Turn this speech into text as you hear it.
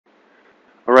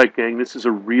Alright gang, this is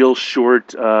a real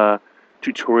short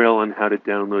tutorial on how to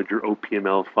download your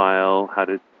OPML file, how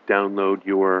to download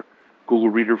your Google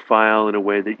Reader file in a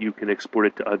way that you can export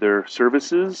it to other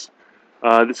services.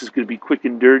 This is going to be quick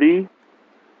and dirty.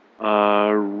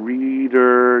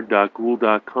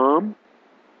 Reader.google.com.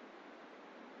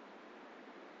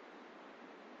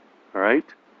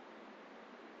 Alright.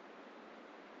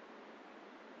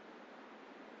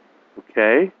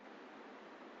 Okay.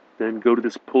 Then go to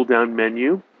this pull-down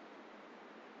menu.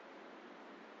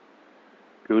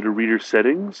 Go to Reader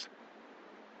Settings.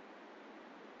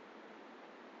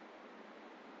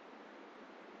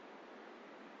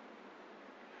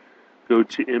 Go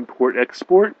to Import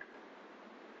Export.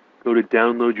 Go to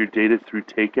download your data through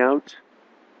Takeout.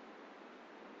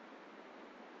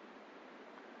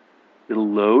 It'll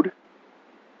load.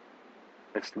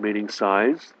 Estimating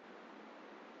size.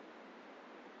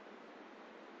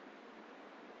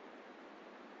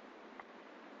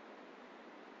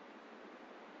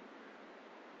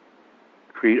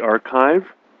 Create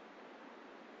archive.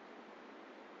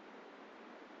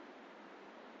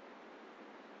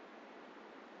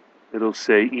 It'll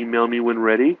say email me when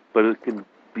ready, but it can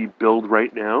be built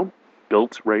right now.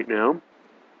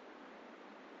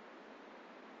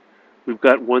 We've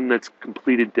got one that's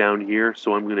completed down here,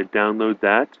 so I'm going to download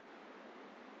that.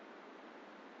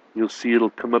 You'll see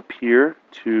it'll come up here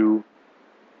to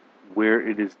where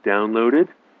it is downloaded.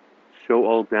 Show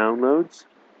all downloads.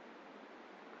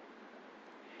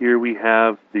 Here we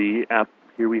have the app.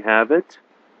 Here we have it.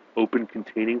 Open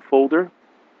containing folder.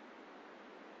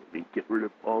 Let me get rid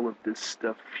of all of this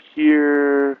stuff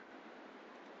here.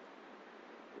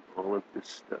 All of this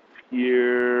stuff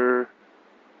here.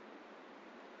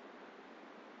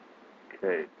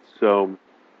 Okay, so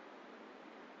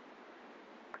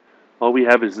all we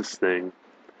have is this thing.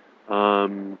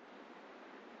 What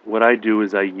I do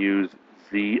is I use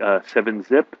the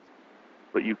 7-zip,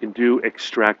 but you can do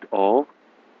extract all,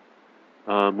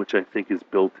 which I think is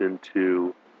built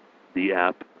into the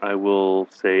app. I will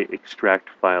say extract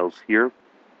files here.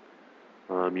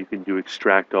 You can do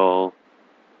extract all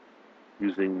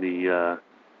using the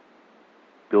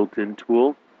built-in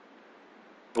tool.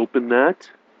 Open that.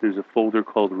 There's a folder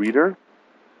called Reader.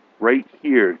 Right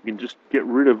here, you can just get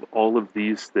rid of all of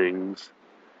these things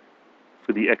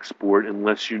for the export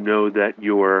unless you know that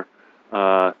your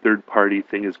third-party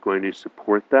thing is going to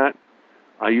support that.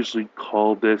 I usually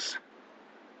call this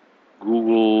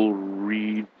Google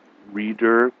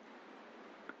Reader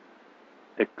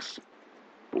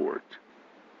Export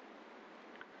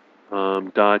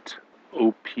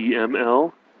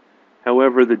 .opml.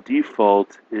 However, the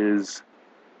default is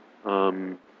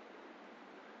XML,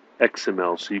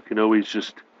 so you can always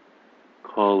just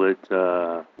call it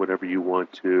whatever you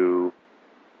want to.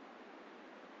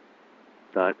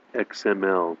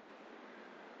 .xml.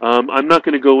 I'm not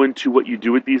going to go into what you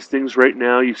do with these things right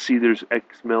now. You see there's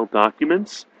XML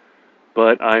documents,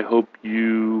 but I hope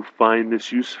you find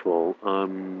this useful.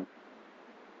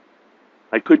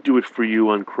 I could do it for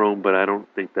you on Chrome, but I don't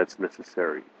think that's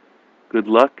necessary. Good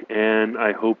luck, and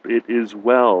I hope it is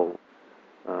well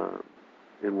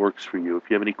and works for you. If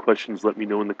you have any questions, let me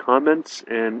know in the comments,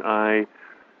 and I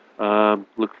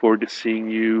look forward to seeing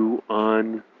you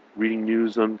on reading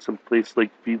news on some place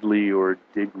like Feedly or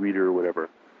Dig Reader or whatever.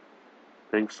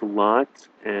 Thanks a lot,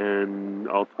 and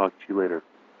I'll talk to you later.